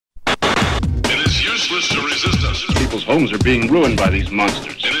useless to resist us. People's homes are being ruined by these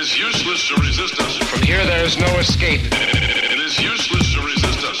monsters. It is useless to resist us. From here, there is no escape. It is useless to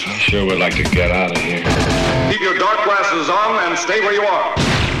resist us. I sure would like to get out of here. Keep your dark glasses on and stay where you are.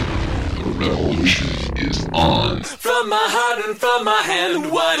 The revolution is on. From my heart and from my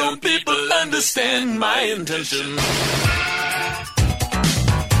hand, why don't people understand my intention?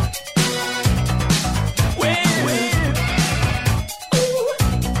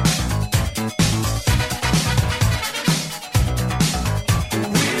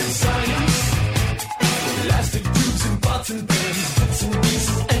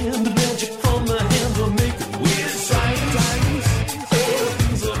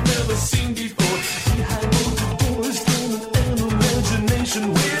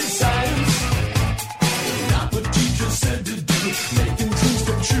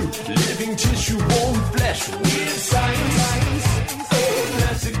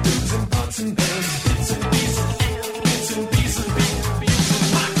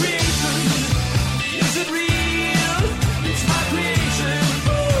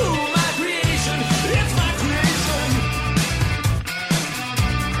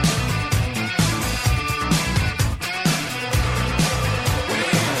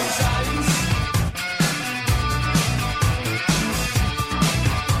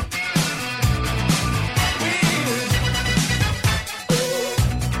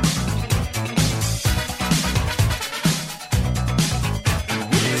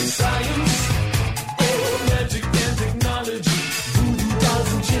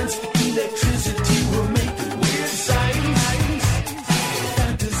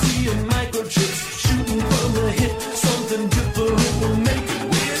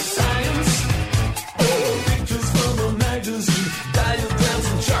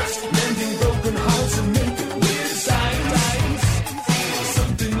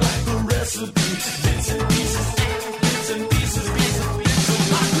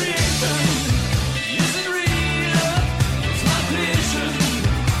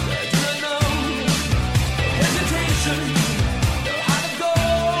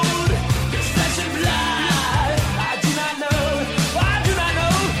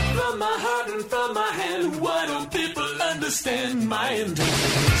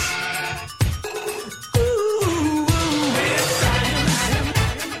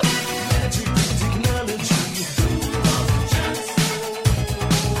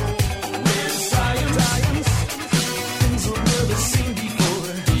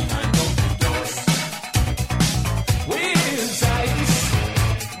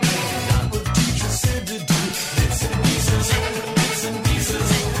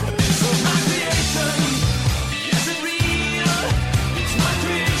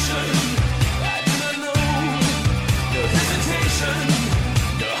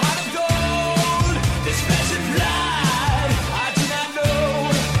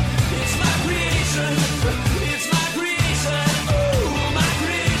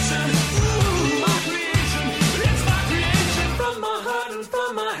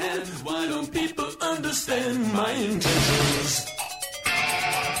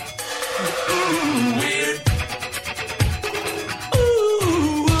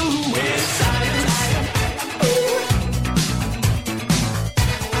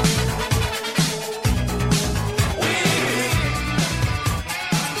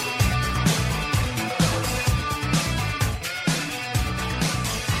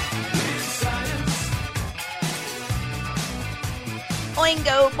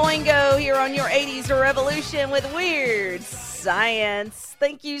 Oingo Boingo here on your 80s Revolution with Weird Science.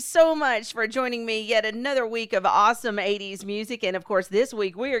 Thank you so much for joining me yet another week of awesome 80s music. And of course, this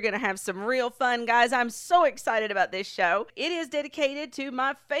week we are going to have some real fun, guys. I'm so excited about this show. It is dedicated to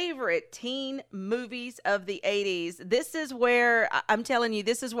my favorite teen movies of the 80s. This is where, I'm telling you,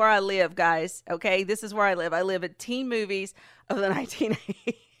 this is where I live, guys. Okay, this is where I live. I live at teen movies of the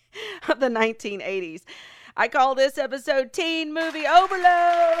 1980s. I call this episode Teen Movie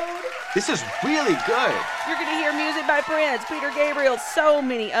Overload. This is really good. You're going to hear music by Prince, Peter Gabriel, so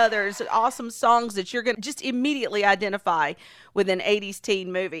many others. Awesome songs that you're going to just immediately identify with an 80s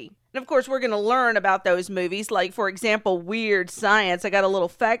teen movie. And of course, we're going to learn about those movies, like, for example, Weird Science. I got a little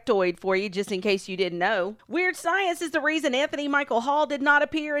factoid for you, just in case you didn't know. Weird Science is the reason Anthony Michael Hall did not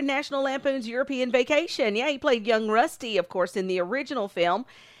appear in National Lampoon's European Vacation. Yeah, he played young Rusty, of course, in the original film.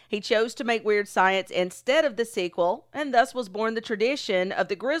 He chose to make Weird Science instead of the sequel, and thus was born the tradition of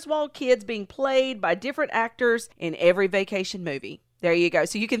the Griswold kids being played by different actors in every vacation movie. There you go.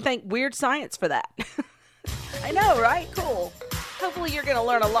 So you can thank Weird Science for that. I know, right? Cool. Hopefully you're going to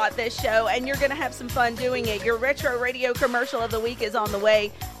learn a lot this show, and you're going to have some fun doing it. Your retro radio commercial of the week is on the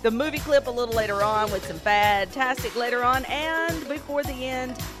way. The movie clip a little later on with some fantastic later on. And before the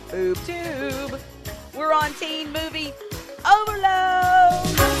end, Boob Tube. We're on Teen Movie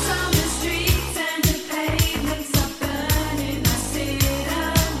Overload.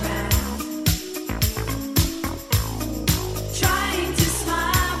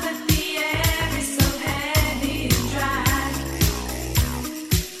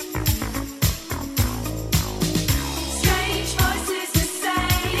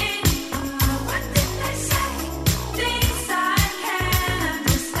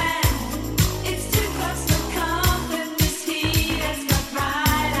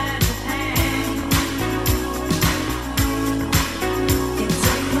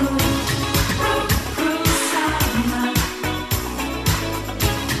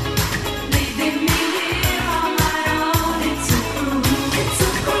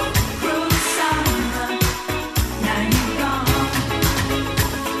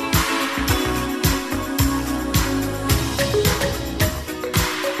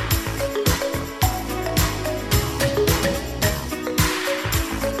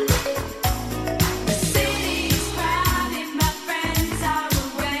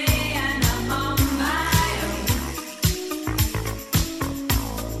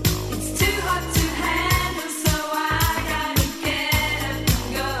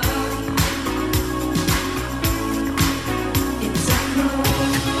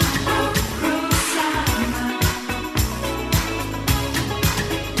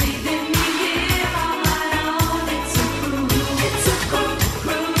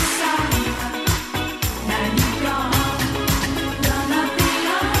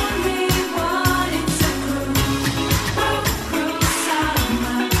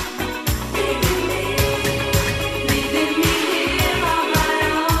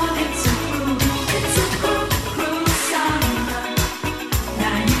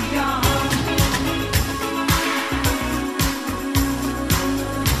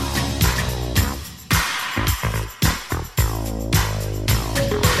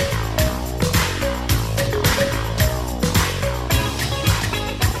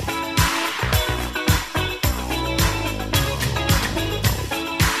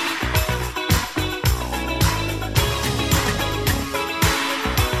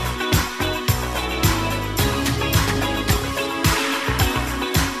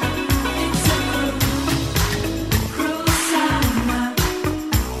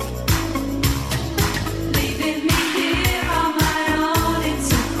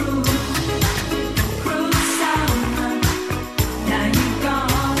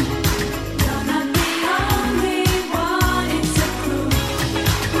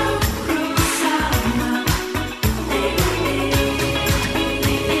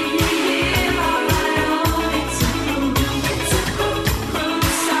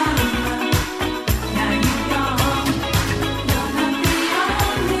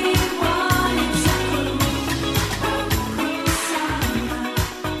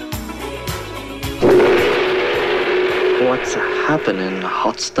 What's happening,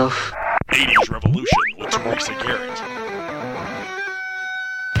 hot stuff? 80's Revolution with Teresa Garrett.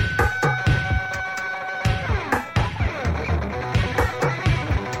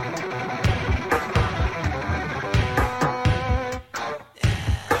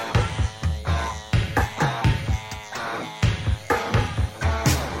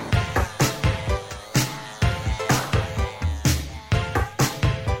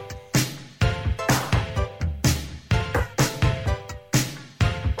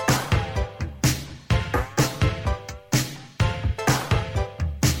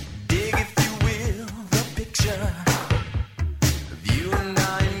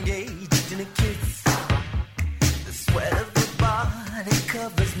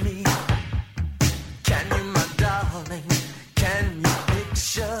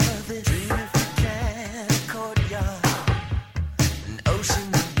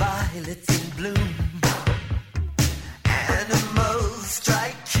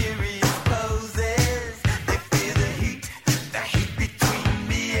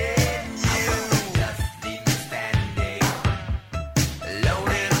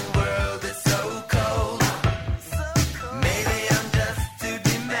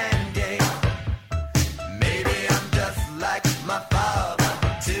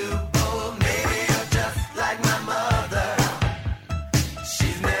 To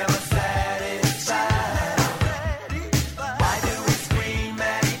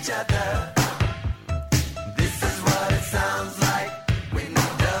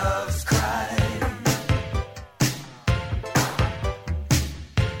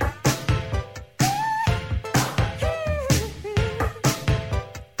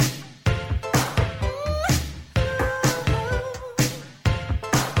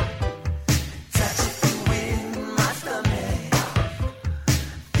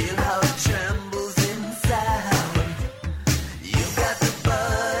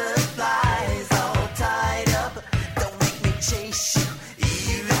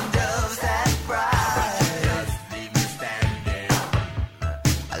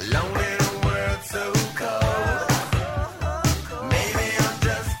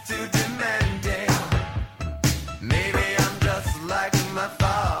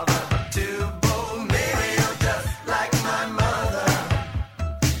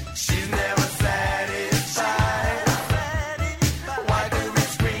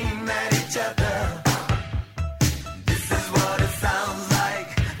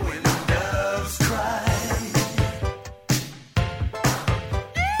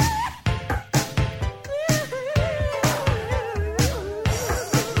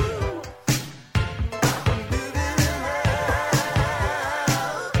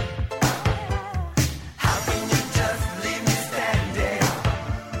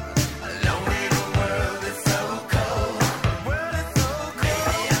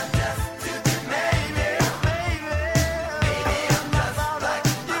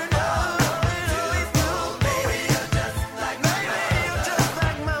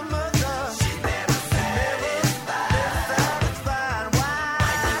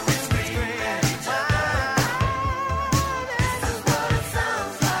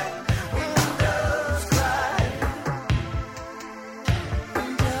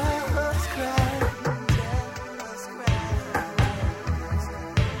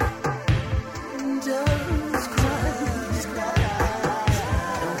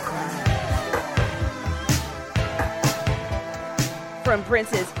from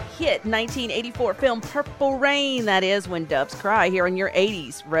Prince's hit 1984 film Purple Rain. That is When Doves Cry here on your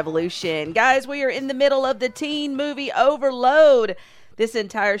 80s Revolution. Guys, we are in the middle of the teen movie overload. This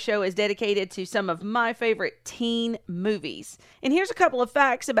entire show is dedicated to some of my favorite teen movies. And here's a couple of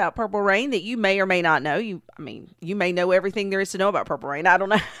facts about Purple Rain that you may or may not know. You may know everything there is to know about Purple Rain. I don't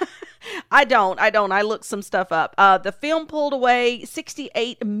know. I don't. I looked some stuff up. The film pulled away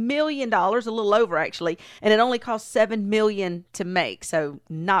 $68 million, a little over actually, and it only cost $7 million to make, so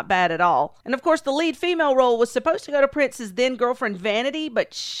not bad at all. And of course, the lead female role was supposed to go to Prince's then girlfriend Vanity,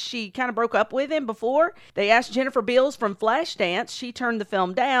 but she kind of broke up with him before. They asked Jennifer Beals from Flashdance. She turned the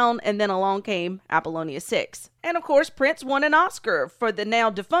film down, and then along came Apollonia 6. And of course, Prince won an Oscar for the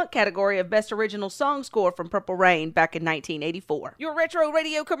now defunct category of Best Original Song Score from Purple Rain back in 1984. Your retro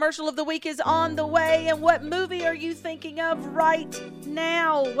radio commercial of the week is on the way. And what movie are you thinking of right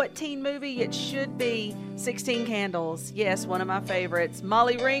now? What teen movie? It should be 16 Candles. Yes, one of my favorites.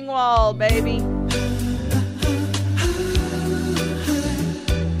 Molly Ringwald, baby.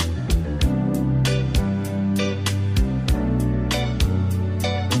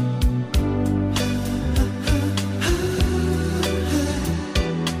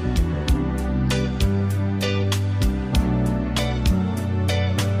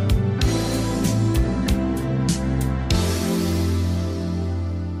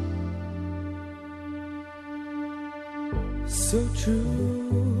 So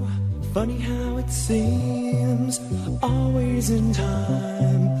true, funny how it seems, always in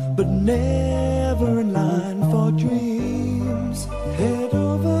time, but never in line for dreams. Head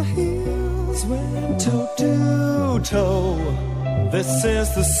over heels, went toe to toe. This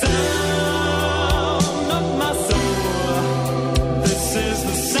is the sound of my soul. This is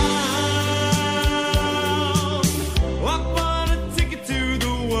the sound. I bought a ticket to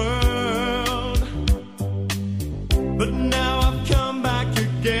the world, but now I've come back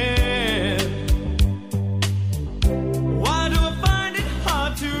again. Why do I find it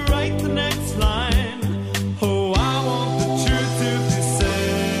hard to write the next line? Oh, I want the truth to be said.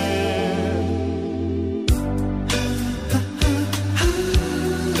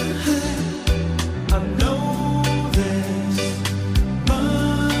 I know this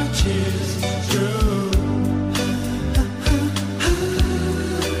much is true.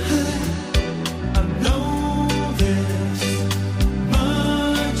 I know this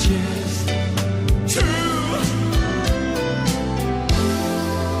much is true.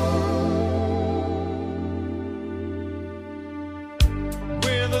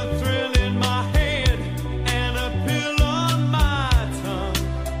 With a thrill in my head and a pill on my tongue,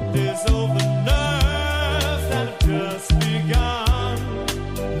 there's over nerves that have just begun.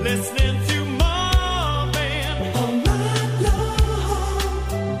 Listening to Marvin all night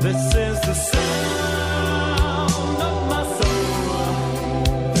long. This is the sound of my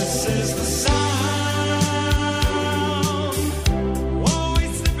soul. This is the sound,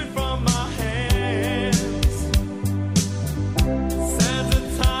 always slipping from my hands. Says a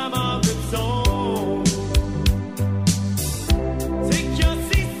time of its own. Take your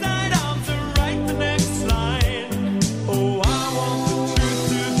seaside arms and write the next line. Oh, I want the truth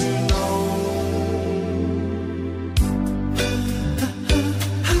to be known.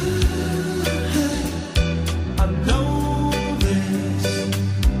 I know this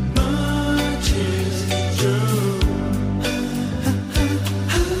much is true.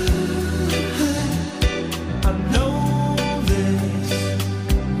 I know this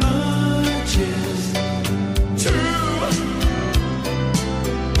much is true.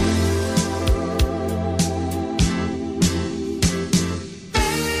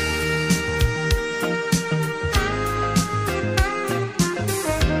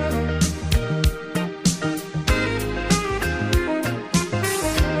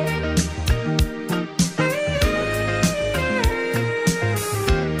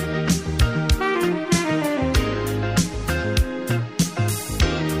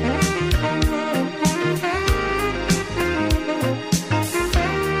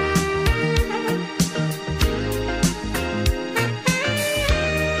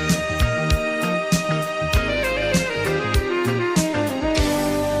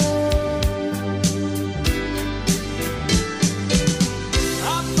 I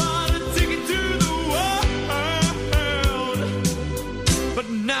bought a ticket to the world, but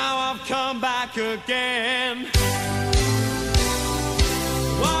now I've come back again.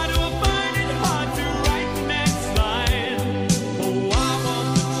 Why do I find it hard to write the next line? Oh, I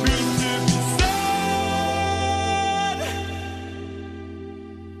want the truth to be said.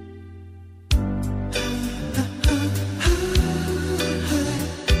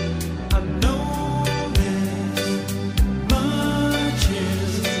 I know this much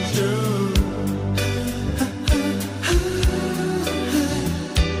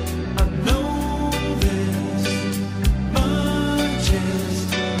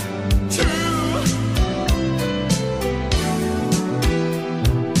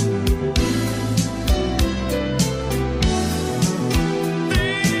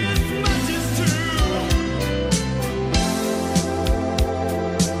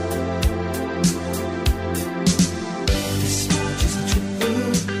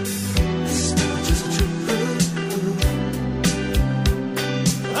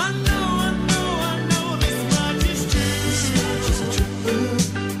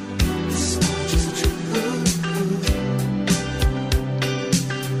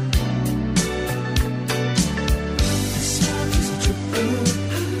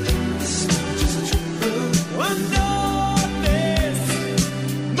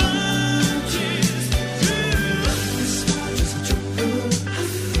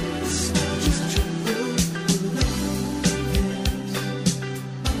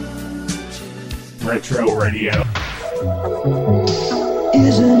Retro Radio.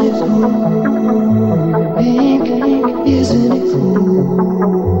 Isn't it cool? Pink, isn't it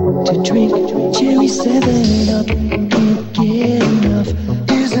cool to drink cherry 7-Up? Can't get enough.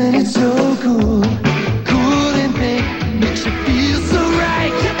 Isn't it so cool? Cool and pink makes you feel so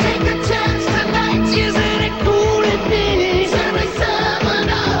right. You take a chance tonight. Isn't it cool and pink? Cherry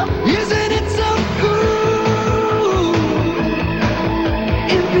 7-Up. Isn't it so cool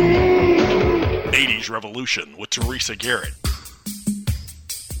and pink? 80s Revolution with Teresa Garrett.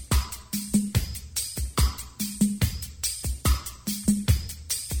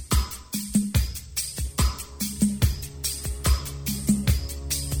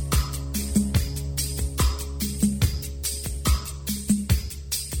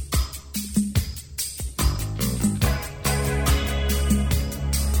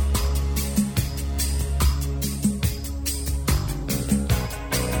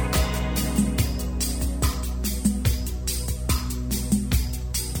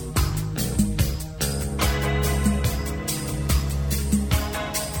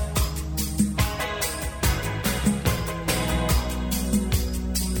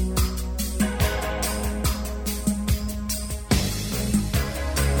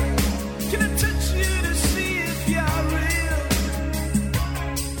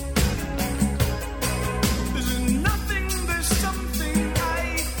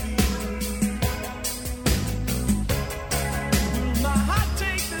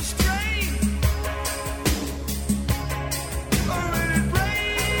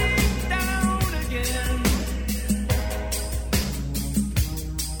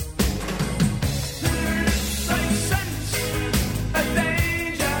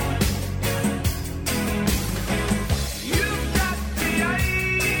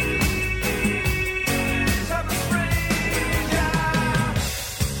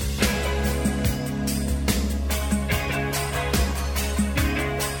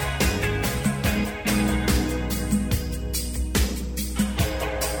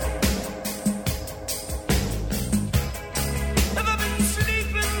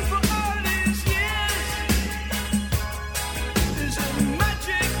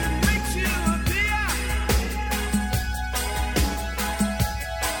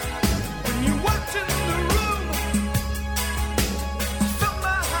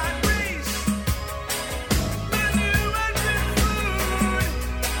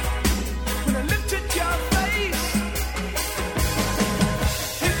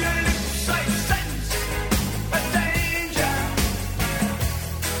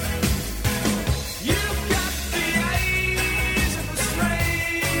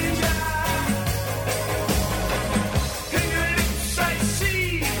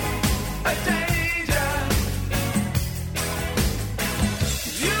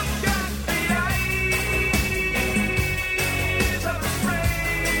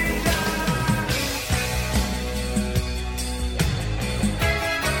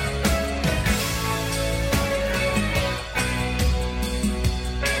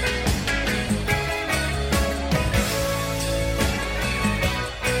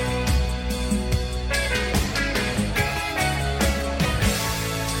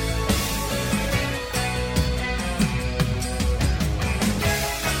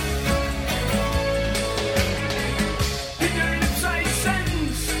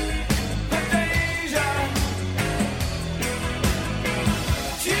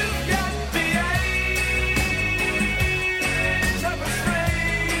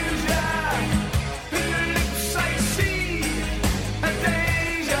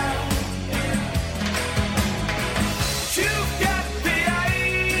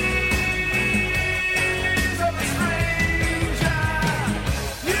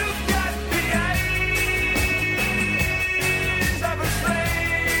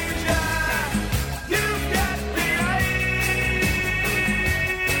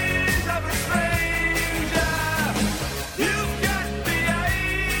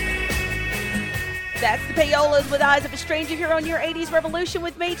 That's the Payolas with Eyes of a Stranger here on your 80s Revolution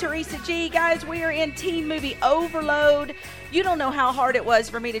with me, Teresa G. Guys, we are in teen movie overload. You don't know how hard it was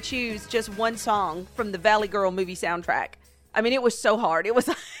for me to choose just one song from the Valley Girl movie soundtrack. I mean, it was so hard. It was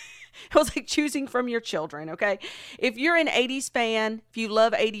like choosing from your children, okay? If you're an 80s fan, if you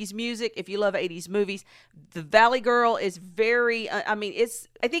love 80s music, if you love 80s movies, the Valley Girl is very, I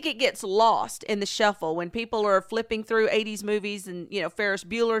think it gets lost in the shuffle when people are flipping through 80s movies and, Ferris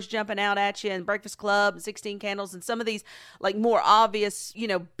Bueller's jumping out at you and Breakfast Club and 16 Candles and some of these like more obvious,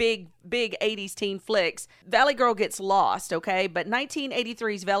 big 80s teen flicks. Valley Girl gets lost, okay? But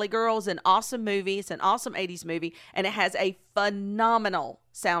 1983's Valley Girl is an awesome movie. It's an awesome 80s movie, and it has a phenomenal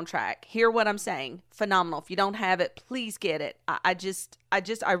soundtrack. Hear what I'm saying? Phenomenal. If you don't have it, please get it.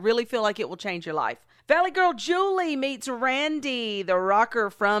 I really feel like it will change your life. Valley Girl Julie meets Randy, the rocker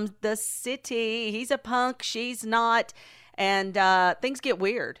from the city. He's a punk, she's not. And things get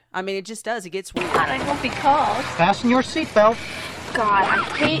weird. I mean, it just does. It gets weird. God, I hope he calls. Fasten your seatbelt. God, I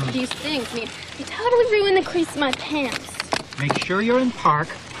hate these things. I mean, they totally ruin the crease of my pants. Make sure you're in park,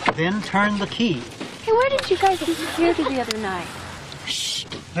 then turn the key. Hey, where did you guys disappear to the other night? Shh.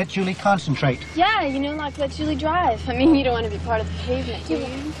 Let Julie concentrate. Yeah, like let Julie drive. I mean, you don't want to be part of the pavement, do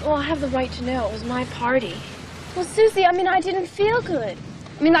you? Well, I have the right to know. It was my party. Well, Susie, I didn't feel good.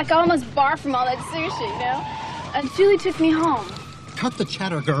 I almost barfed from all that sushi, And Julie took me home. Cut the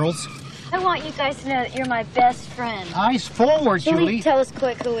chatter, girls. I want you guys to know that you're my best friend. Eyes forward, Julie. Tell us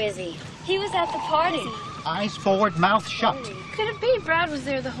quick, who is he? He was at the party. Eyes forward, mouth shut. Could it be Brad was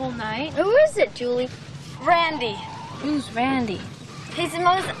there the whole night? Who is it, Julie? Randy. Who's Randy? He's the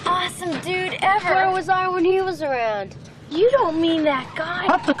most awesome dude ever. Where was I when he was around? You don't mean that guy.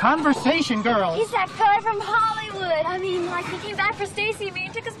 Cut the conversation, girls. He's that guy from Hollywood. He came back for Stacy and me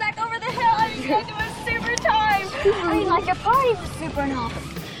and took us back over the hill. We had to have a super time. Your party was super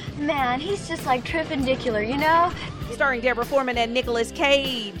awesome. Man, he's just like tripendicular, Starring Deborah Foreman and Nicolas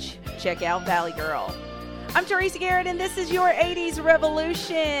Cage. Check out Valley Girl. I'm Teresa Garrett, and this is your 80s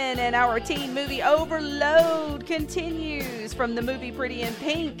Revolution, and our teen movie Overload continues from the movie Pretty in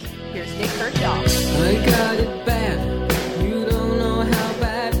Pink. Here's Nick Kershaw. I got it bad. You don't know how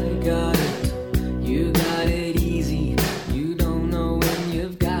bad I got it. You got it easy. You don't know when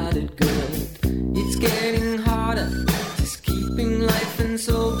you've got it good. It's getting harder, just keeping life and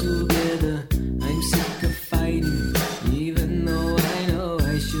soul together. I'm sick of fighting, even though I know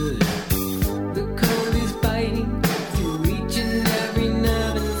I should. The cold is biting through each and every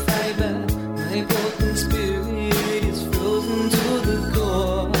nerve and fiber. My broken spirit is frozen to the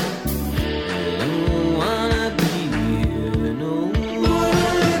core. I don't wanna be here no more.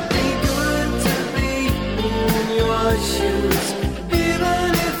 Wouldn't it be good to be in your shoes, even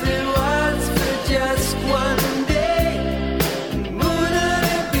if it was for just one day? Wouldn't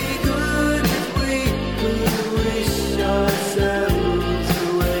it be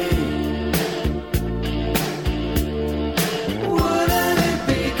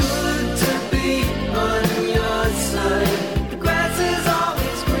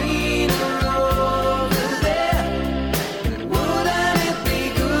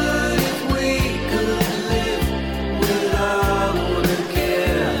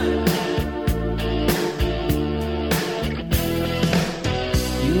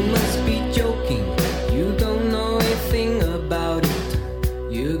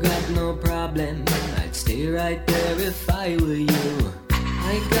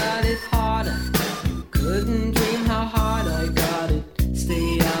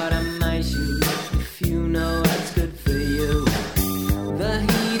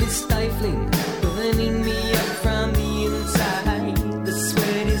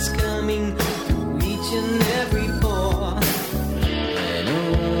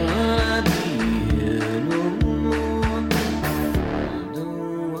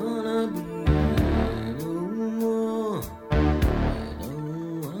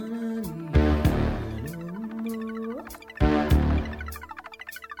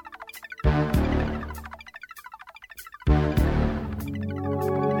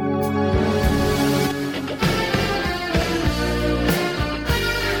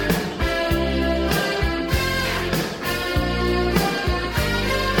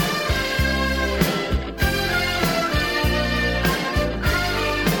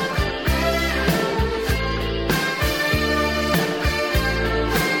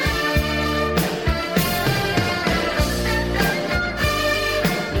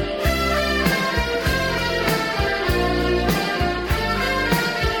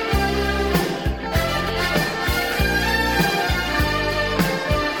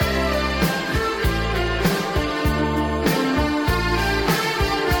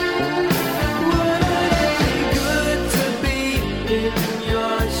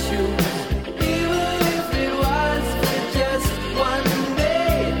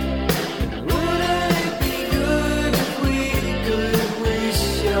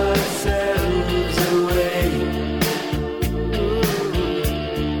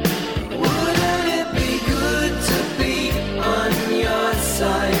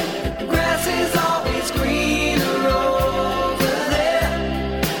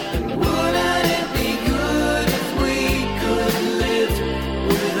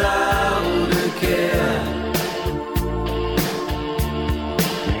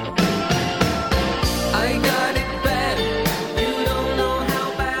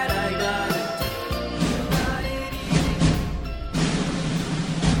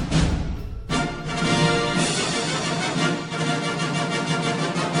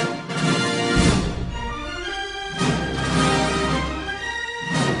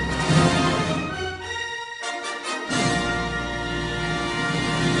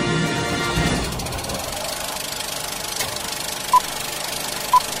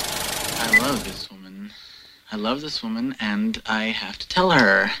love this woman, and I have to tell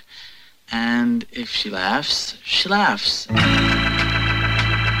her. And if she laughs, she laughs.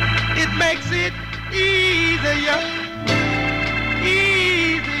 It makes it easier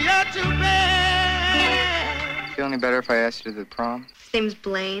to bear. Feel any better if I asked you to the prom? His name's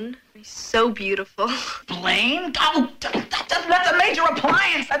Blaine. He's so beautiful. Blaine? Oh, that's a major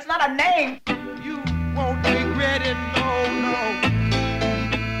appliance. That's not a name. You won't regret it, no.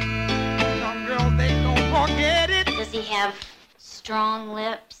 Some girls, they don't forget it. Does he have strong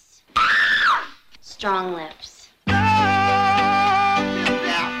lips? Strong lips.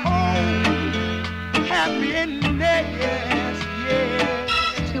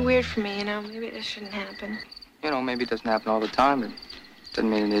 It's too weird for me, you know. Maybe this shouldn't happen. You know, maybe it doesn't happen all the time, but doesn't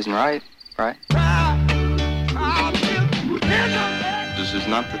mean it isn't right, right? This is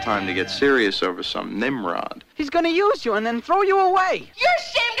not the time to get serious over some Nimrod. He's gonna use you and then throw you away. You're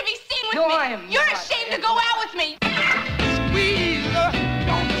ashamed to be seen with me. I am You're not. ashamed to go out with me.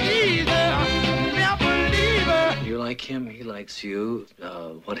 You like him, he likes you.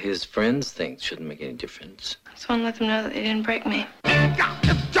 What his friends think shouldn't make any difference. I just want to let them know that they didn't break me.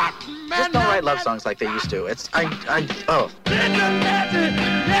 Just don't write love songs like they used to. It's, oh.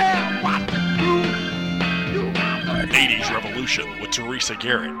 80s Revolution with Teresa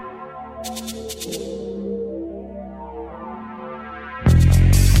Garrett.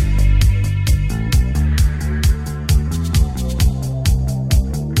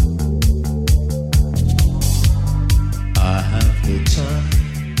 I have no time,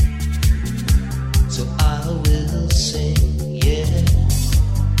 so I will sing, yeah.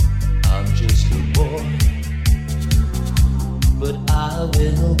 I'm just a boy, but I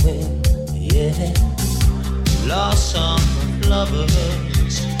will win, yeah. Lost song of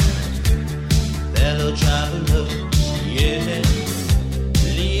lovers, fellow travelers, yeah.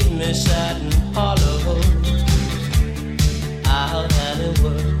 Leave me sad and hollow, out and a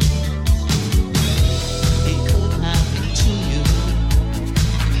word.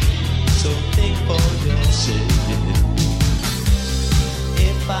 So think for yourself.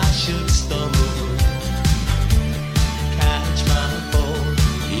 If I should stumble, catch my fall,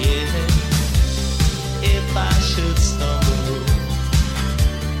 yeah. If I should stumble,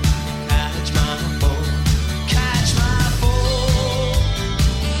 catch my fall, catch my fall.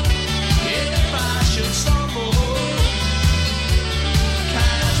 If I should stumble,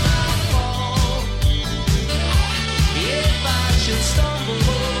 catch my fall. If I should stumble.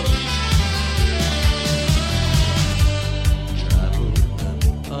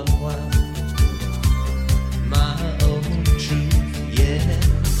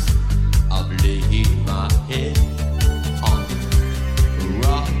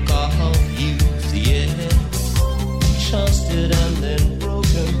 Trusted and then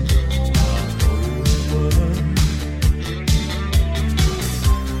broken.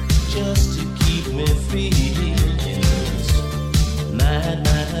 Just to keep me free. Yes. Mad,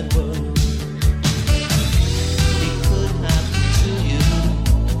 mad world. It could happen to you.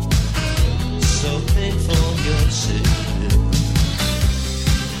 So think for yourself.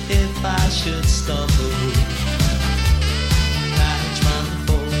 If I should stumble, catch my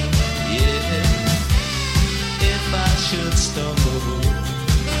fall, yeah. If I should stumble,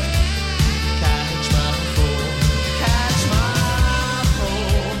 catch my fall, catch my fall.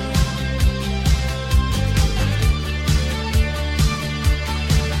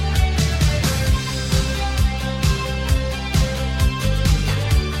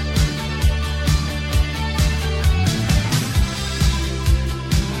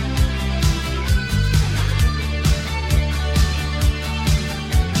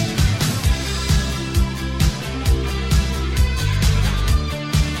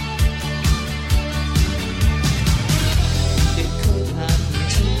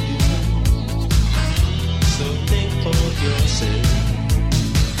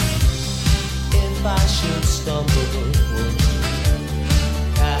 If I should stumble,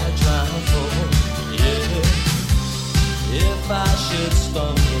 catch my fall, yeah. If I should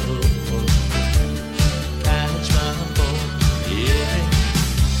stumble, catch my fall, yeah.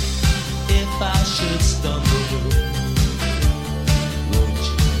 If I should stumble, won't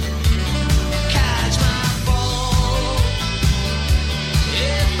you catch my fall?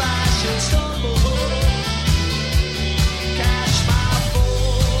 If I should stumble.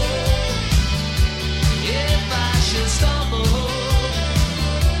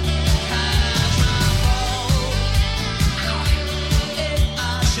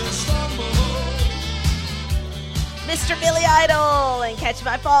 Mr. Billy Idol and Catch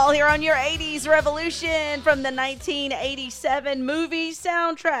My Fall here on your 80s Revolution from the 1987 movie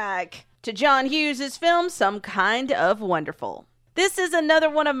soundtrack. to John Hughes' film, Some Kind of Wonderful. This is another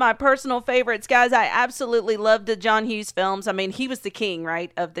one of my personal favorites, guys. I absolutely loved the John Hughes films. I mean, he was the king,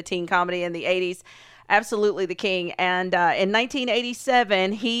 right, of the teen comedy in the 80s. Absolutely the king. And in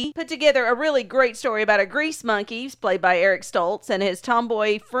 1987, he put together a really great story about a grease monkey, played by Eric Stoltz, and his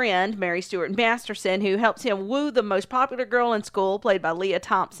tomboy friend, Mary Stuart Masterson, who helps him woo the most popular girl in school, played by Leah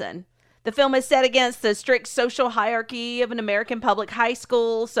Thompson. The film is set against the strict social hierarchy of an American public high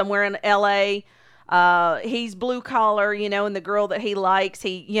school somewhere in L.A. He's blue collar, and the girl that he likes,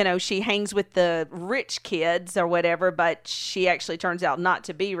 she hangs with the rich kids or whatever, but she actually turns out not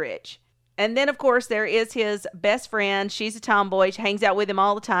to be rich. And then, of course, there is his best friend. She's a tomboy. She hangs out with him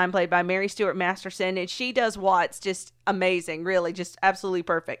all the time, played by Mary Stuart Masterson. And she does what's just amazing, really, just absolutely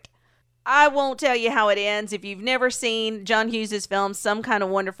perfect. I won't tell you how it ends. If you've never seen John Hughes' film, Some Kind of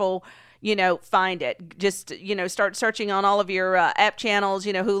Wonderful, find it. Just, start searching on all of your app channels,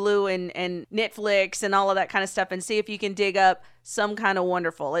 Hulu and Netflix and all of that kind of stuff, and see if you can dig up Some Kind of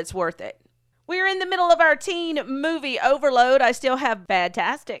Wonderful. It's worth it. We're in the middle of our teen movie overload. I still have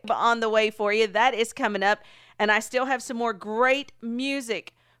Badtastic on the way for you. That is coming up. And I still have some more great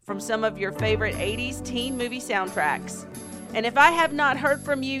music from some of your favorite 80s teen movie soundtracks. And if I have not heard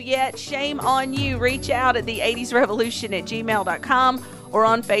from you yet, shame on you. Reach out at the 80s Revolution at gmail.com or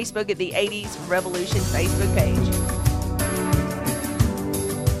on Facebook at the 80s Revolution Facebook page.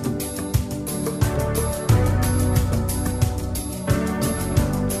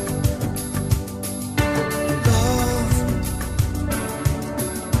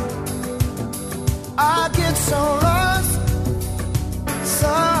 I get so lost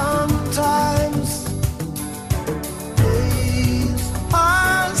sometimes. Days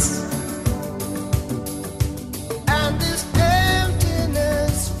pass, and this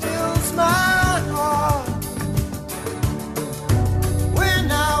emptiness fills my heart.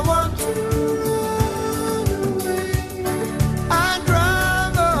 When I want to run away, I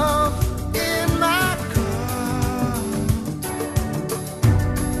drive off in my car.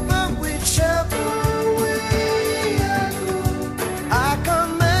 But whichever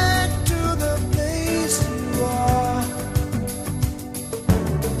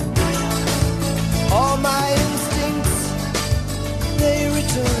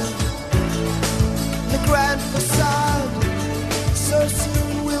grand facade so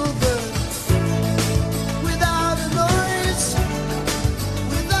soon will burn without a noise,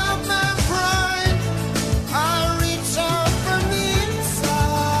 without my pride. I reach out from the inside.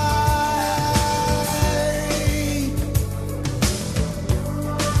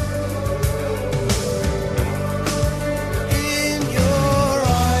 In your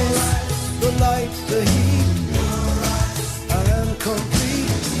eyes, the light, the heat, I am complete.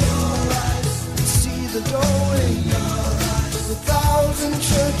 The doorway, the thousand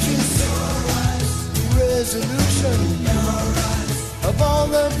churches, the resolution of all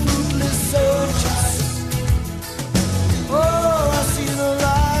the fruitless searches. Oh, I see the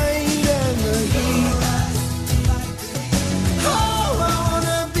light and the heat. Oh, I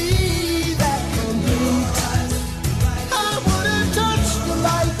wanna be that complete. I wanna touch the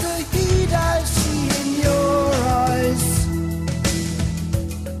light, the heat I see in your eyes.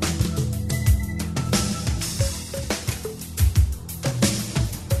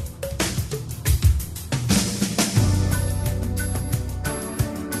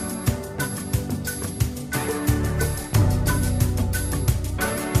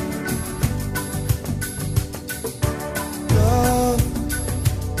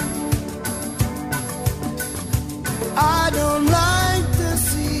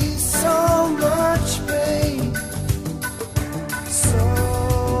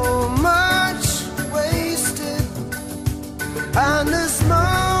 And this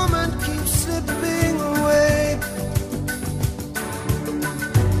moment keeps slipping away.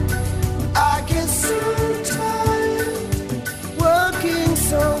 I get so tired working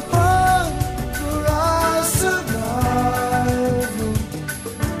so hard for our survival.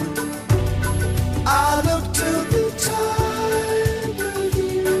 I look to the time with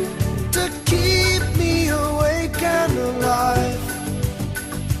you to keep me awake and alive.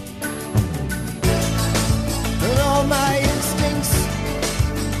 And all my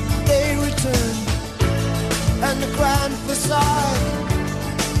they return, and the grand facade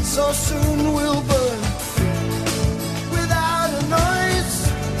so soon will burn without a noise,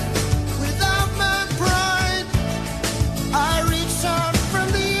 without my pride. I reach out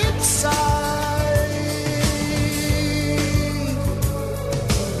from the inside.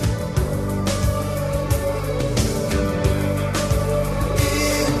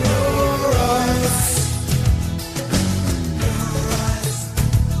 In your eyes,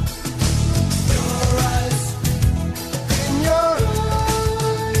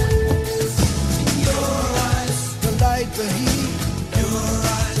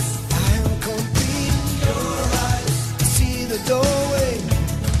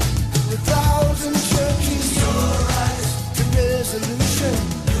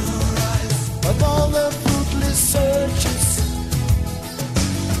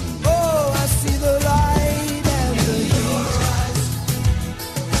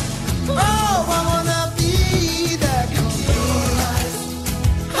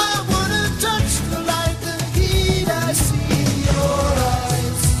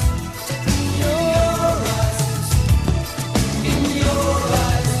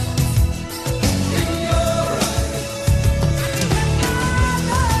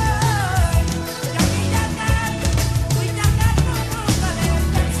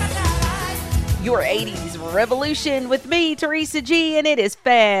 Revolution with me, Teresa G, and it is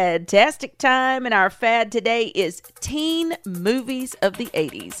fantastic time, and our fad today is teen movies of the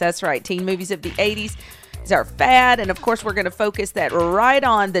 80s. That's right, teen movies of the 80s is our fad, and of course we're going to focus that right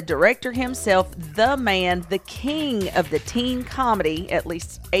on the director himself, the man, the king of the teen comedy, at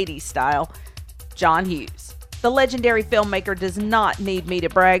least 80s style, John Hughes. The legendary filmmaker does not need me to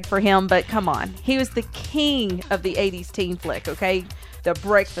brag for him, but come on, he was the king of the 80s teen flick, okay? The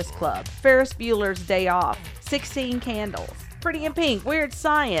Breakfast Club, Ferris Bueller's Day Off, 16 Candles, Pretty in Pink, Weird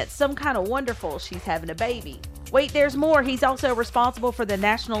Science, Some Kind of Wonderful, She's Having a Baby. Wait, there's more. He's also responsible for the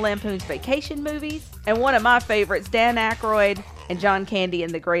National Lampoon's Vacation movies, and one of my favorites, Dan Aykroyd and John Candy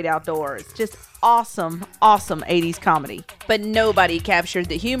in The Great Outdoors. Just awesome, awesome 80s comedy. But nobody captured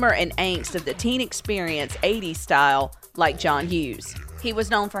the humor and angst of the teen experience 80s style like John Hughes. He was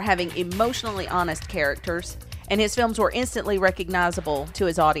known for having emotionally honest characters, and his films were instantly recognizable to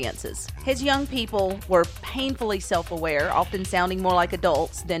his audiences. His young people were painfully self-aware, often sounding more like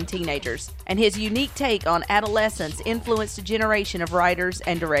adults than teenagers, and his unique take on adolescence influenced a generation of writers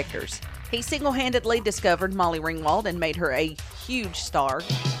and directors. He single-handedly discovered Molly Ringwald and made her a huge star.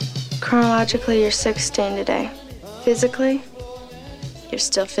 Chronologically, you're 16 today. Physically, you're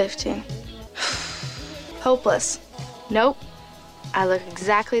still 15. Hopeless. Nope. I look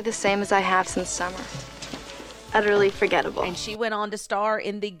exactly the same as I have since summer. Utterly forgettable. And she went on to star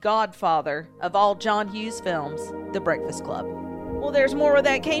in the godfather of all John Hughes films, The Breakfast Club. Well, there's more where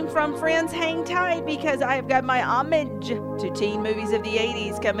that came from, friends. Hang tight, because I have got my homage to teen movies of the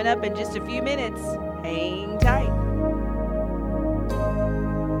 80s coming up in just a few minutes. Hang tight.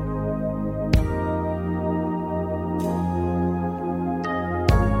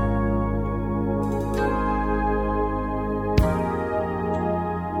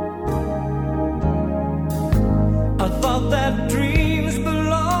 That dreams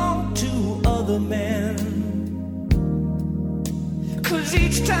belong to other men, 'cause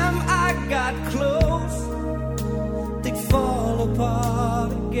each time I got close, they'd fall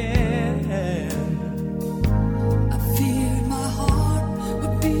apart again. I feared my heart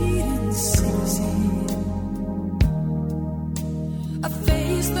would beat in secrecy. I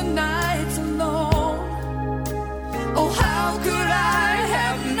faced the nights alone. Oh, how could I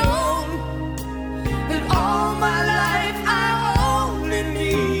have known that all my life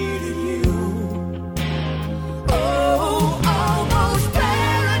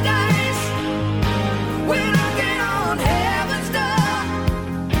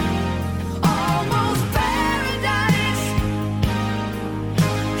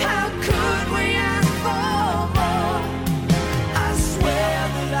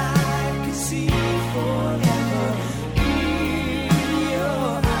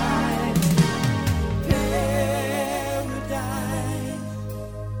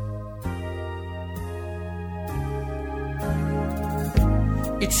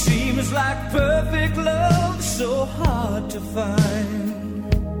it seems like perfect love, so hard to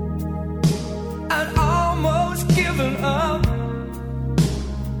find. I'd almost given up.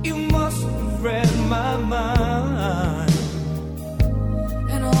 You must have read my mind.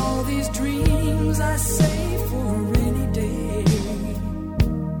 And all these dreams I save for a rainy day,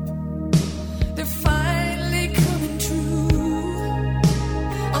 they're finally coming true.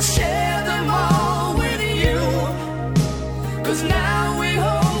 I'll share them all with you, 'cause now we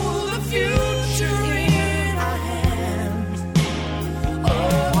hold the future in our hands.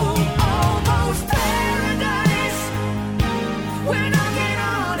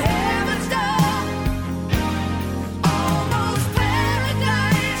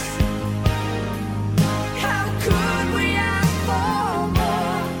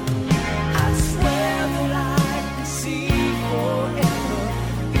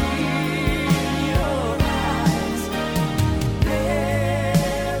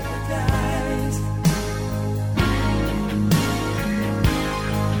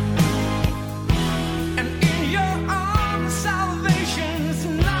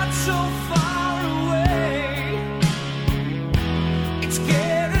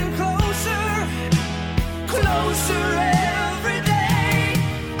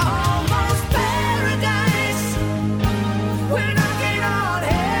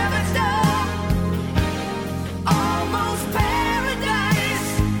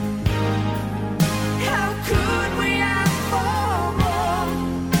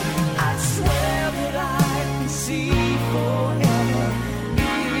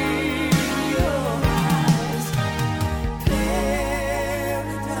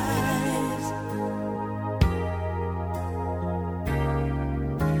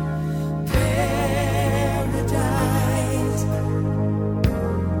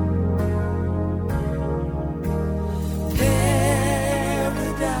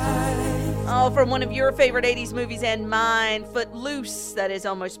 from one of your favorite 80s movies and mine, Footloose. That is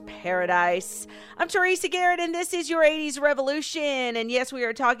almost paradise. I'm Teresa Garrett, and this is your 80s Revolution. And yes, we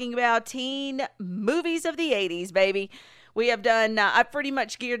are talking about teen movies of the 80s, baby. We have done, I've pretty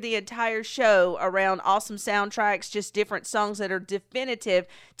much geared the entire show around awesome soundtracks, just different songs that are definitive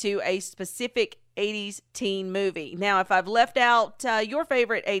to a specific 80s teen movie. Now, if I've left out your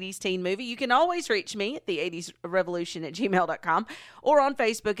favorite 80s teen movie, you can always reach me at the 80s Revolution at gmail.com or on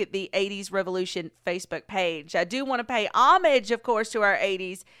Facebook at the 80s Revolution Facebook page. I do want to pay homage, of course, to our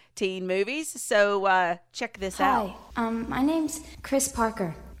 80s teen movies, so check this out. Hi, my name's Chris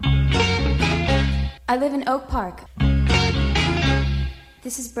Parker. I live in Oak Park.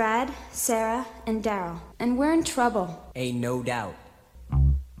 This is Brad, Sarah, and Daryl, and we're in trouble. Ain't no doubt.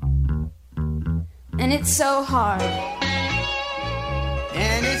 And it's so hard.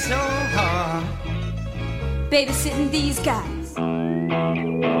 And it's so hard. Babysitting these guys.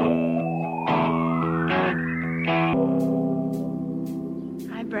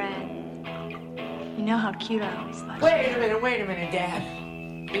 Hi, Brad. You know how cute I always thought. Wait a minute, Dad.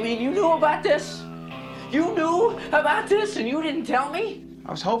 You mean you knew about this? You knew about this and you didn't tell me?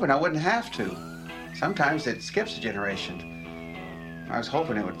 I was hoping I wouldn't have to. Sometimes it skips a generation. I was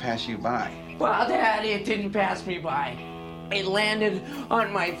hoping it would pass you by. Well, Dad, it didn't pass me by. It landed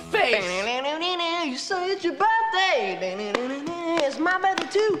on my face. You say it's your birthday. It's my birthday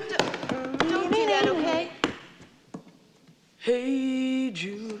too. Don't do that, okay? Hey,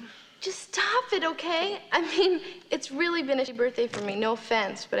 Jude. Just stop it, okay? I mean, it's really been a birthday for me. No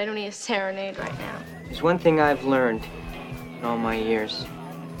offense, but I don't need a serenade right now. There's one thing I've learned in all my years.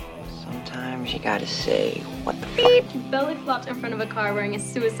 Sometimes you gotta say, what the fuck? She belly flopped in front of a car wearing a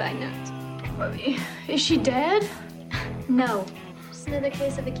suicide note. Is she dead? No. Just another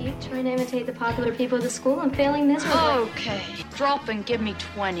case of a geek trying to imitate the popular people of the school and failing miserably. Okay, drop and give me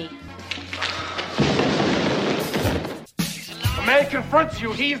 20. A man confronts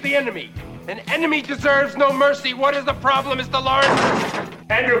you, he is the enemy. An enemy deserves no mercy. What is the problem, Mr. Lawrence?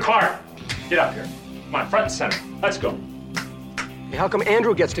 Andrew Clark, get up here. Come on, front and center. Let's go. Hey, how come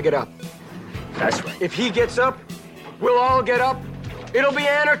Andrew gets to get up? That's right. If he gets up, we'll all get up. It'll be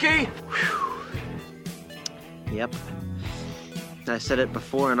anarchy. Yep. I said it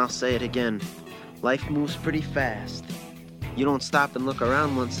before and I'll say it again. Life moves pretty fast. You don't stop and look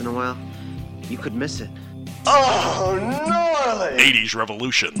around once in a while, you could miss it. Oh, gnarly! 80's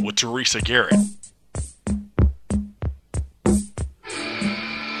Revolution with Teresa Garrett.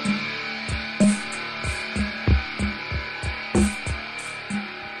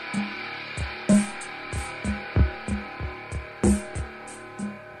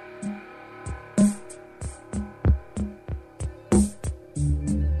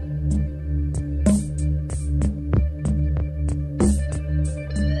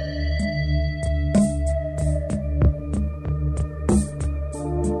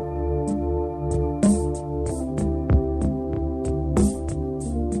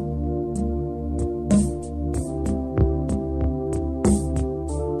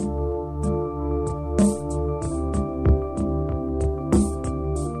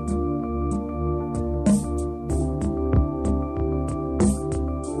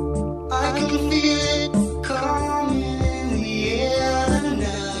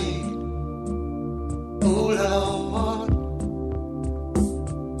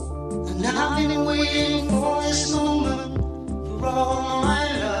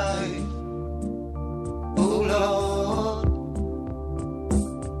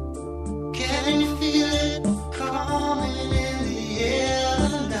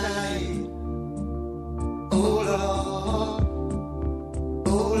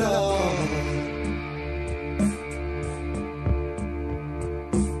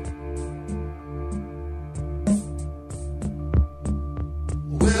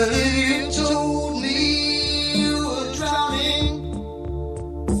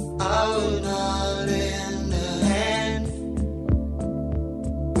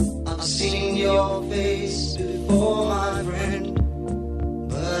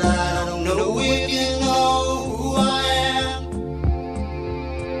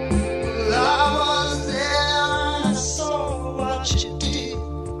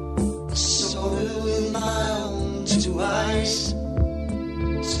 Eyes,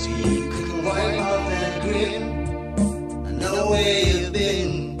 so you couldn't wipe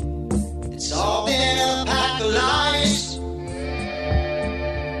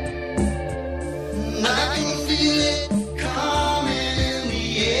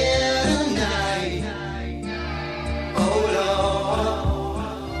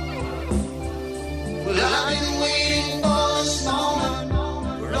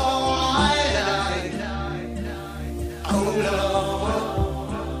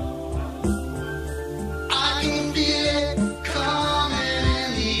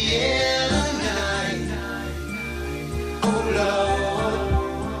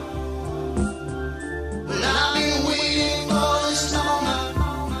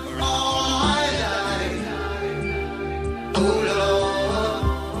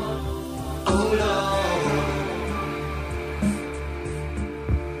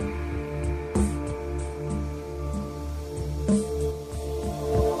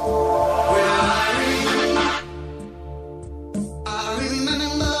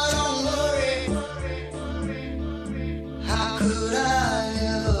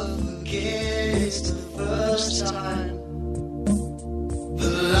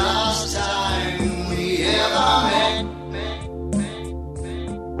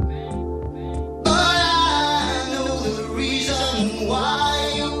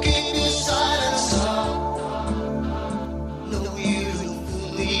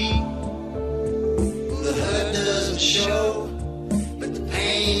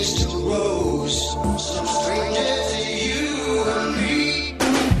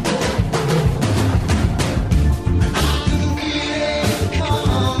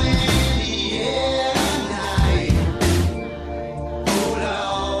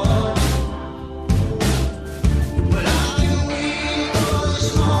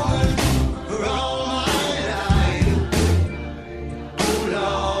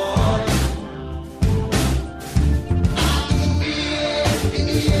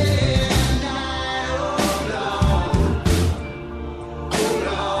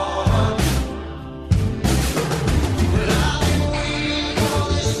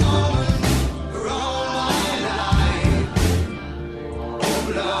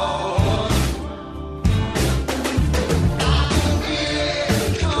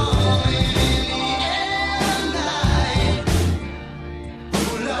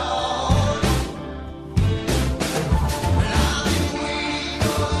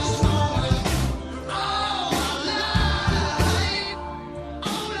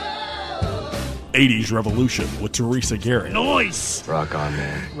 80s Revolution with Teresa Garrett. Nice! Rock on,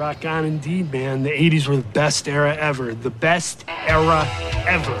 man. Rock on indeed, man. The 80s were the best era ever. The best era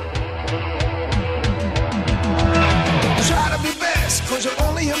ever. Try to be best, cause you're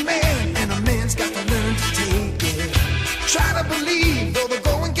only a man, and a man's got to learn to take it. Try to believe, though the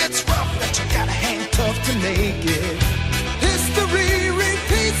going gets rough, that you gotta hang tough to make it. History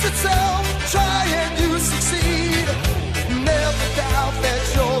repeats itself, try and you succeed. Never doubt that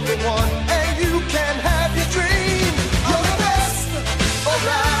you're the one, and you can have your dream. You're the best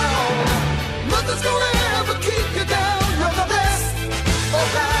around. Nothing's gonna ever keep you down. You're the best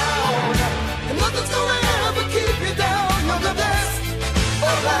around. And nothing's gonna ever keep you down. You're the best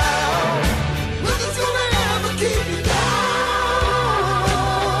around. Nothing's gonna ever keep you down.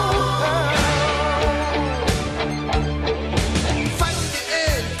 Fight to the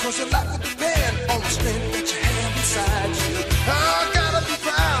end, cause your life will depend on the strength that you have inside you. I gotta be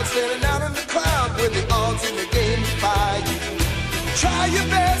proud, standing out in the crowd when the odds in the game defy you. Try your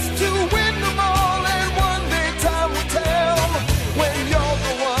best to win them all, and one day time will tell. When you're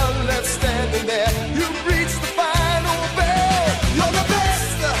the one left standing there, you reach the final bell. You're the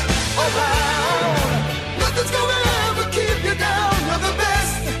best around. Nothing's gonna ever keep you down. You're the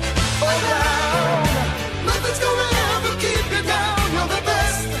best around. Nothing's gonna ever keep you down. You're the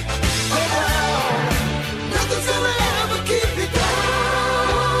best around. Nothing's gonna ever keep you down.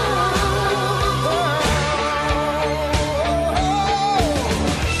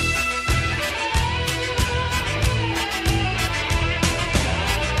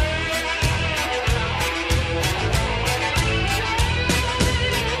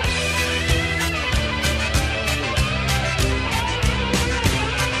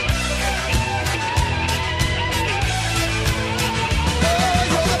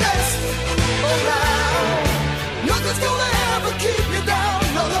 You're the best around. Nothing's gonna ever keep you down.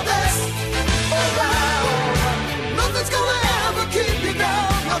 You're the best around. Nothing's gonna ever keep you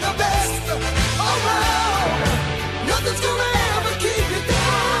down. You're the best around. Nothing's gonna ever keep you down.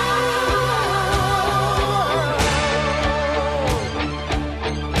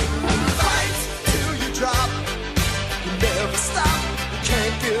 Fight till you drop. You never stop. You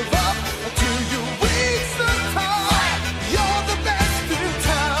can't give up until you reach the top. You're the best in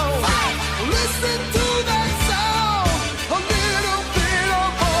town. Listen to that sound. A little bit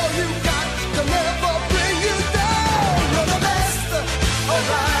of all you got can never bring you down. You're the best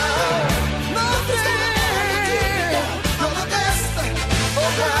around. Nothing. You're the best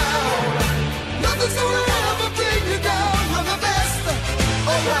around. Nothing's gonna ever bring you down. You're the best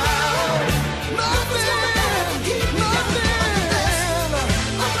around. Nothing.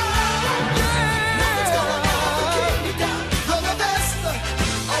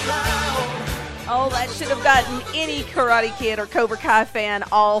 Oh, that should have gotten any Karate Kid or Cobra Kai fan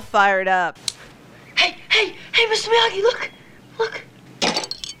all fired up. Hey, Mr. Miyagi, look.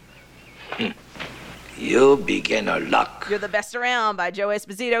 You beginner luck. You're the Best Around by Joe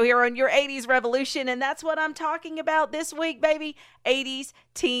Esposito here on your 80s Revolution, and that's what I'm talking about this week, baby. 80s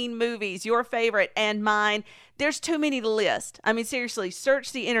teen movies, your favorite and mine. There's too many to list. I mean, seriously,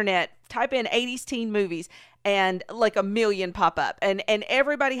 search the internet, type in 80s teen movies, and like a million pop up, and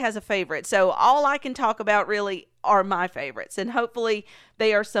everybody has a favorite. So all I can talk about really are my favorites, and hopefully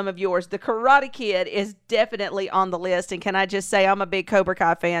they are some of yours. The Karate Kid is definitely on the list, and can I just say I'm a big Cobra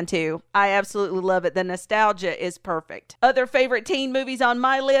Kai fan too. I absolutely love it. The nostalgia is perfect. Other favorite teen movies on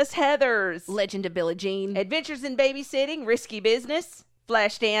my list: Heathers, Legend of Billie Jean, Adventures in Babysitting, Risky Business,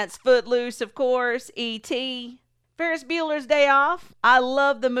 Flashdance, Footloose, of course, E.T., Ferris Bueller's Day Off. I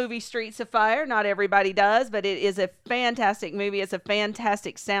love the movie Streets of Fire. Not everybody does, but it is a fantastic movie. It's a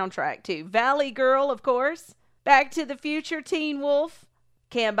fantastic soundtrack too. Valley Girl, of course. Back to the Future, Teen Wolf.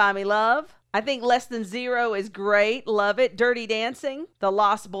 Can't Buy Me Love. I think Less Than Zero is great. Love it. Dirty Dancing. The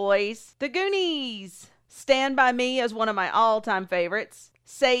Lost Boys. The Goonies. Stand By Me is one of my all-time favorites.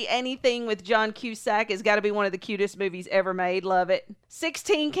 Say Anything with John Cusack has got to be one of the cutest movies ever made. Love it.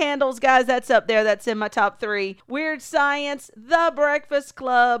 16 Candles, guys, that's up there. That's in my top 3. Weird Science, The Breakfast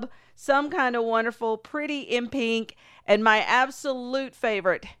Club, Some Kind of Wonderful, Pretty in Pink, and my absolute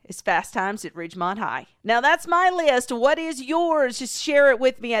favorite is Fast Times at Ridgemont High. Now, that's my list. What is yours? Just share it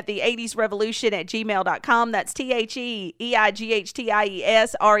with me at the 80s Revolution at gmail.com. That's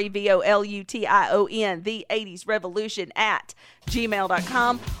TheEightiesRevolution, the 80s Revolution at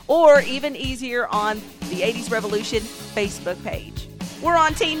gmail.com, or even easier on the 80s Revolution Facebook page. We're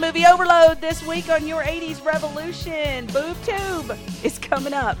on Teen Movie Overload this week on your 80s Revolution. Boob Tube is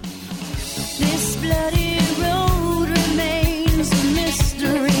coming up. This bloody road remains a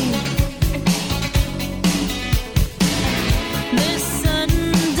mystery. This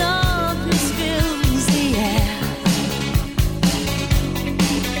sudden darkness fills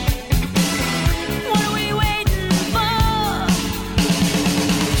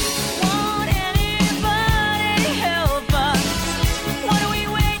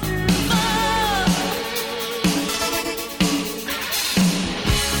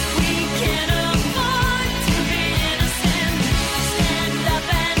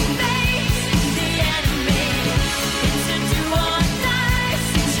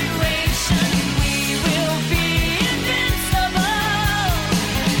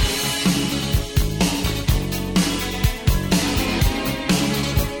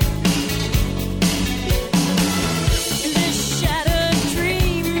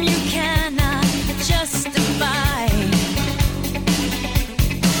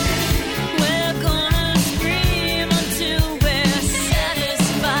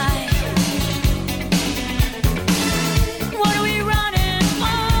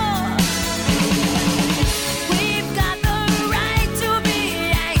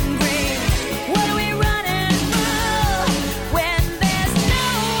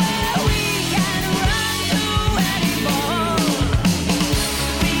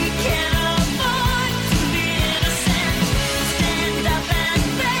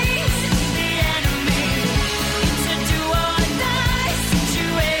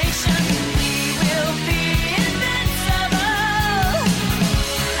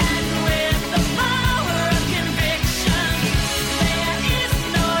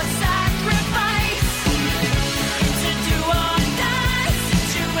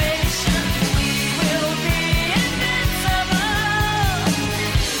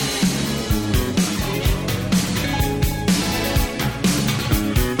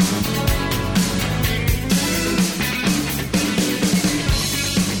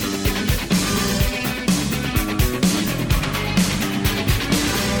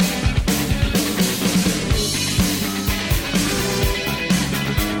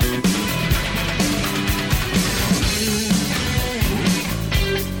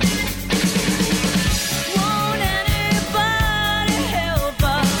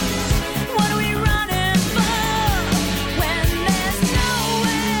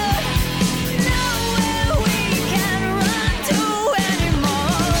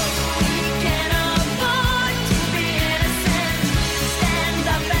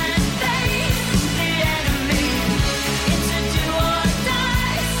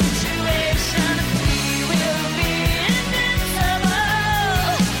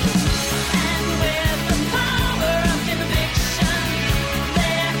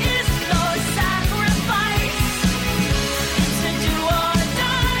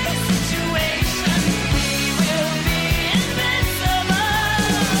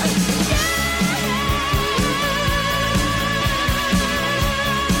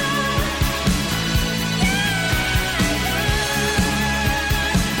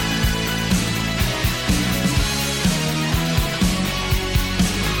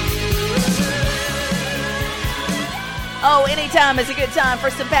Oh, anytime is a good time for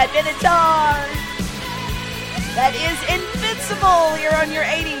some Pat Benatar. That is Invincible here on your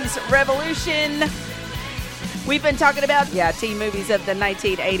 80s Revolution. We've been talking about, teen movies of the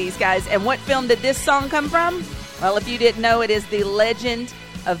 1980s, guys. And what film did this song come from? Well, if you didn't know, it is The Legend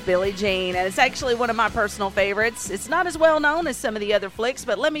of Billie Jean. And it's actually one of my personal favorites. It's not as well known as some of the other flicks,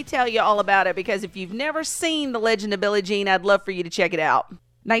 but let me tell you all about it, because if you've never seen The Legend of Billie Jean, I'd love for you to check it out.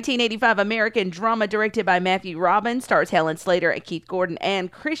 1985 American drama directed by Matthew Robbins, stars Helen Slater, Keith Gordon,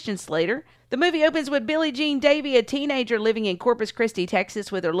 and Christian Slater. The movie opens with Billie Jean Davy, a teenager living in Corpus Christi,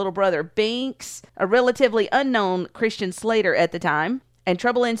 Texas, with her little brother Binks, a relatively unknown Christian Slater at the time. And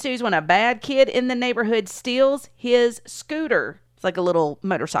trouble ensues when a bad kid in the neighborhood steals his scooter. It's like a little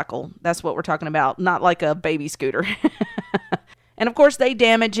motorcycle. That's what we're talking about, not like a baby scooter. And of course, they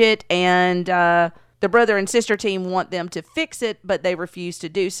damage it, and the brother and sister team want them to fix it, but they refuse to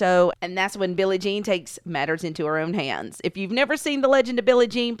do so. And that's when Billie Jean takes matters into her own hands. If you've never seen The Legend of Billie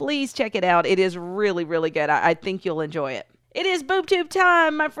Jean, please check it out. It is really, really good. I think you'll enjoy it. It is BoobTube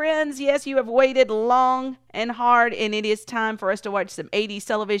time, my friends. Yes, you have waited long and hard, and it is time for us to watch some 80s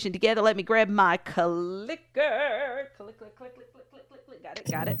television together. Let me grab my clicker. Click, click, click, click, click, click, click,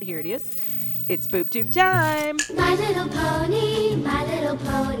 click. Got it. Here it is. It's BoobTube time. My little pony, my little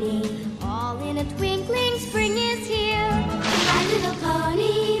pony. All in a twinkling, spring is here. My little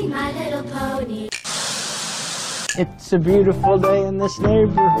pony, my little pony. It's a beautiful day in this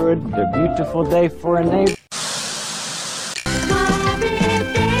neighborhood. A beautiful day for a neighbor.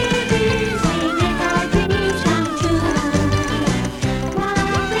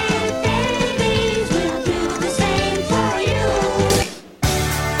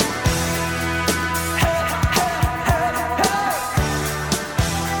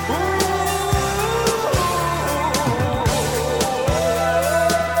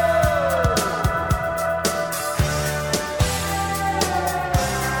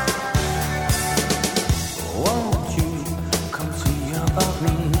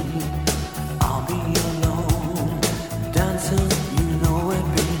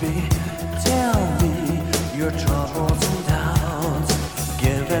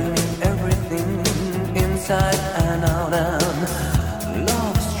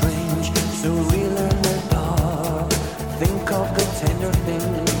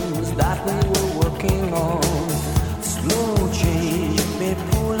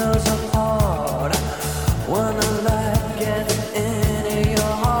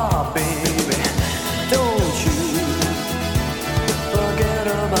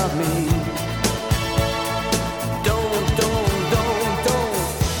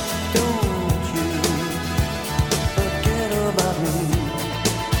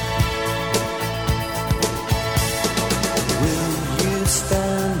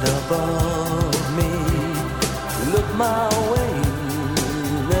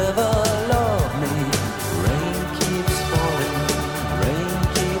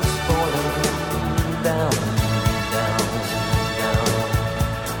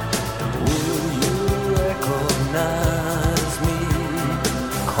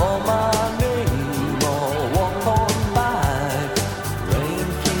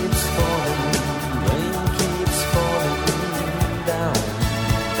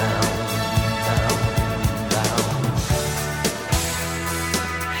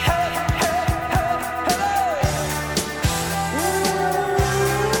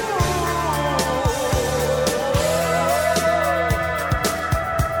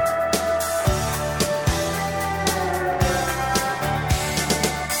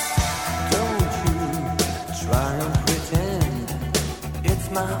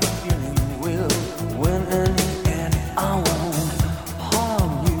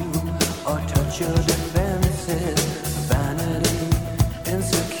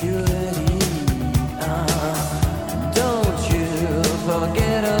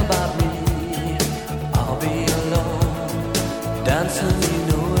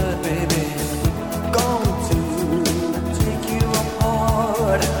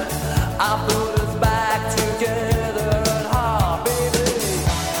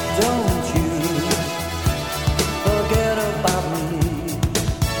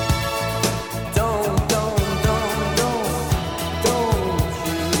 Don't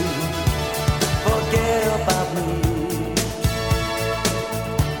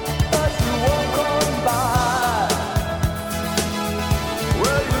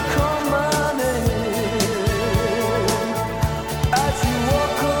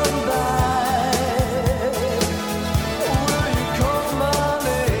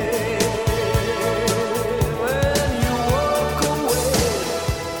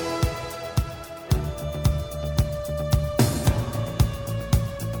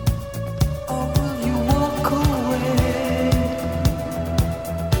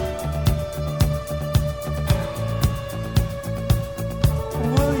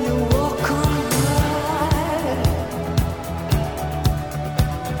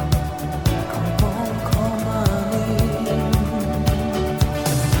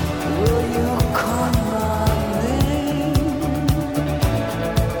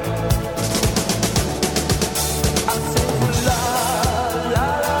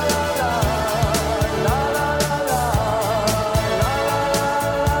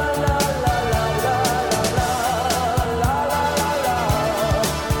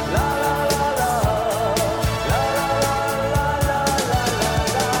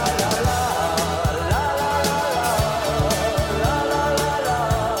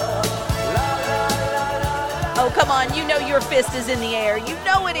come on, you know your fist is in the air. You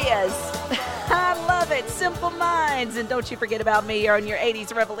know it is. I love it. Simple Minds. And don't you forget about me on your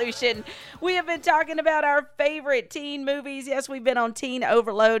 80s Revolution. We have been talking about our favorite teen movies. Yes, we've been on Teen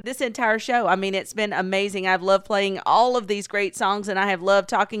Overload this entire show. I mean, it's been amazing. I've loved playing all of these great songs, and I have loved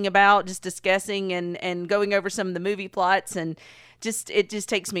talking about, just discussing and going over some of the movie plots, and it just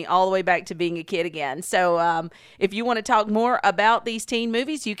takes me all the way back to being a kid again. So if you want to talk more about these teen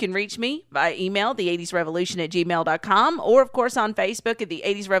movies, you can reach me by email, the80srevolution@gmail.com, or of course on Facebook at the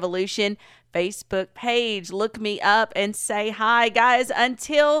 80s Revolution Facebook page. Look me up and say hi, guys.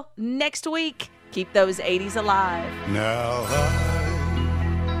 Until next week, keep those 80s alive. Now I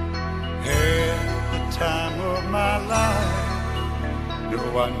had the time of my life. No,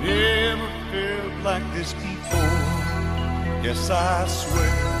 I never felt like this before. Yes, I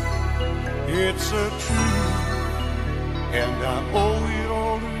swear it's a truth, and I owe it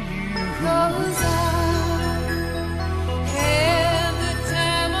all to you. 'Cause I had the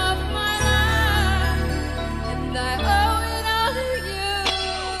time of my life, and I owe it all to you.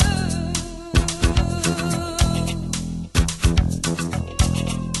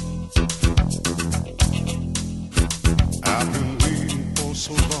 I've been waiting for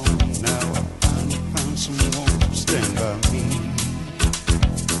so long now. I finally found someone to stand by me.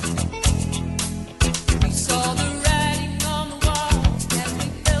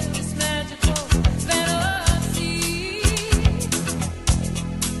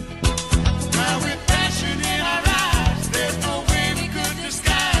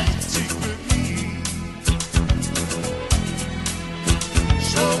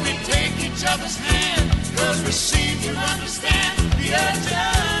 Other's hand, 'cause we seem to understand the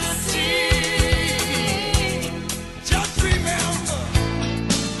urgency. Just remember,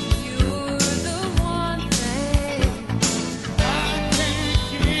 you're the one thing I can't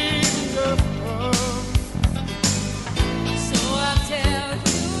get enough of. So I'll tell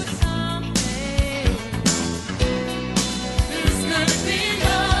you something. This could be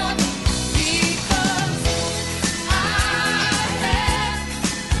love, because I had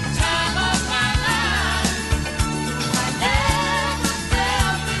time of my life. I never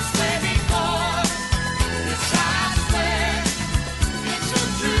felt this way before. This I swear, it's so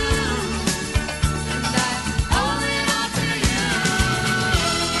true, and I owe it all to you.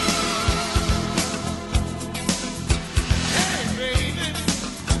 Hey, baby,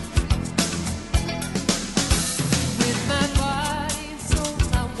 with my body and soul,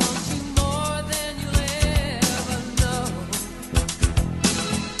 I want you more than you'll ever know.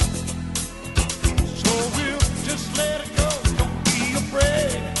 So we'll just let it go. Don't be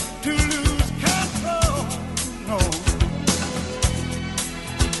afraid to lose control. No.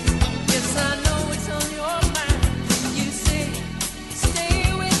 Yes, I know it's on your mind. You say, stay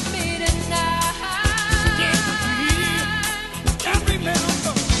with me tonight. Stay with me. And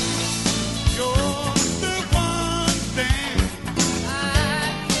remember, you're the one thing I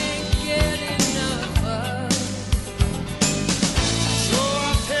can't get enough of. So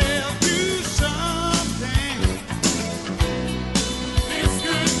I'll tell you something. This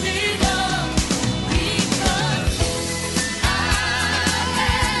could be love, because I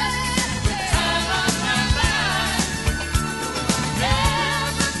had the time of my life.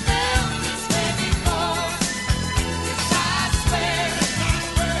 Never felt this way before. Yes, I swear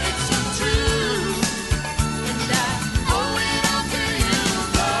it's so true, and I owe it all to you.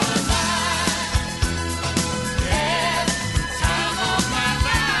 'Cause I had the time of my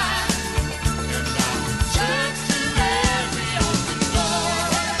life, and I searched through every open door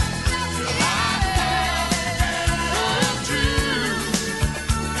till I found the truth,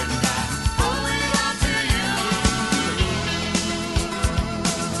 and I owe it all to you.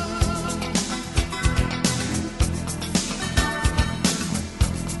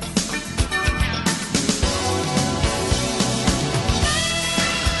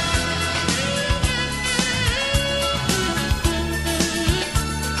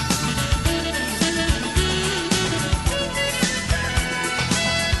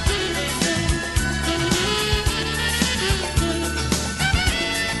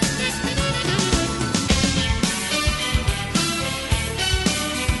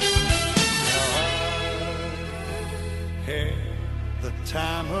 Had the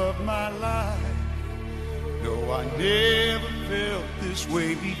time of my life. No, I never felt this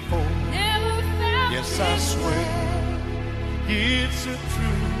way before. Never felt. Yes, I swear it's a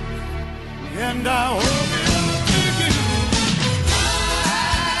truth, and I hope